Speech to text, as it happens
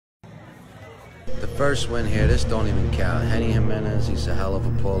The first win here, this don't even count. Henny Jimenez, he's a hell of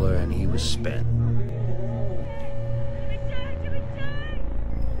a puller, and he was spent.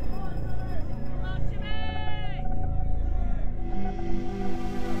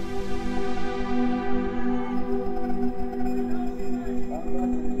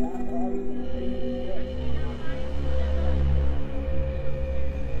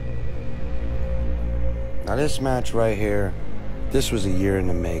 Now this match right here, this was a year in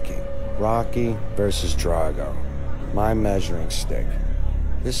the making. Rocky versus Drago. My measuring stick.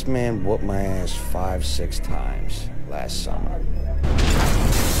 This man whooped my ass 5-6 times last summer.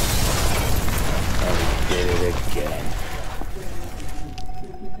 And he did it again.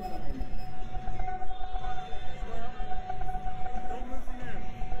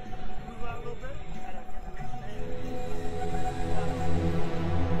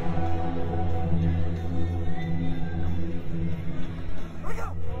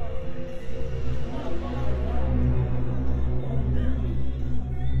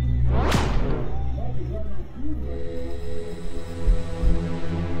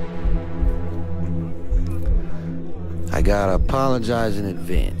 I gotta apologize in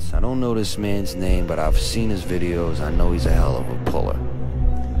advance. I don't know this man's name, but I've seen his videos. I know he's a hell of a puller.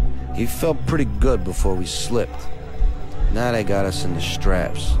 He felt pretty good before we slipped. Now they got us in the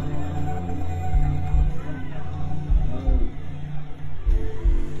straps.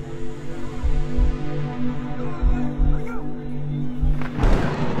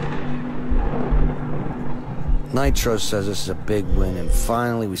 Nitro says this is a big win, and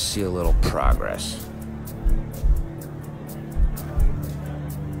finally we see a little progress.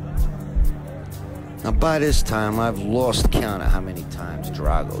 Now by this time, I've lost count of how many times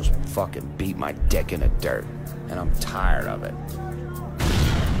Drago's fucking beat my dick in the dirt, and I'm tired of it.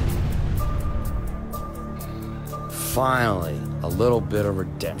 Finally, a little bit of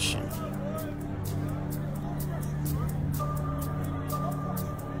redemption.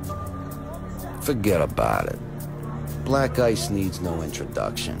 Forget about it. Black Ice needs no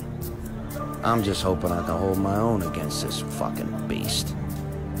introduction. I'm just hoping I can hold my own against this fucking beast.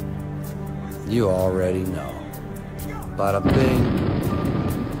 You already know. Bada bing,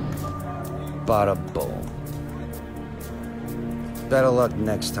 bada boom. Better luck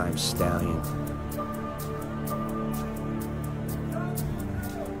next time, Stallion.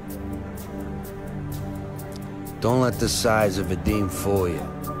 Don't let the size of Vadim fool you.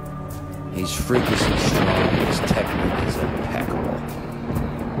 He's freakishly strong and his technique is impeccable.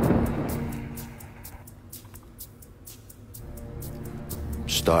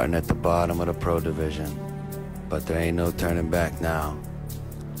 Starting at the bottom of the pro division, but there ain't no turning back now.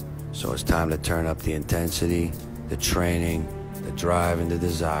 So it's time to turn up the intensity, the training, the drive, and the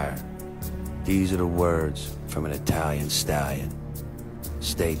desire. These are the words from an Italian stallion.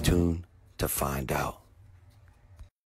 Stay tuned to find out.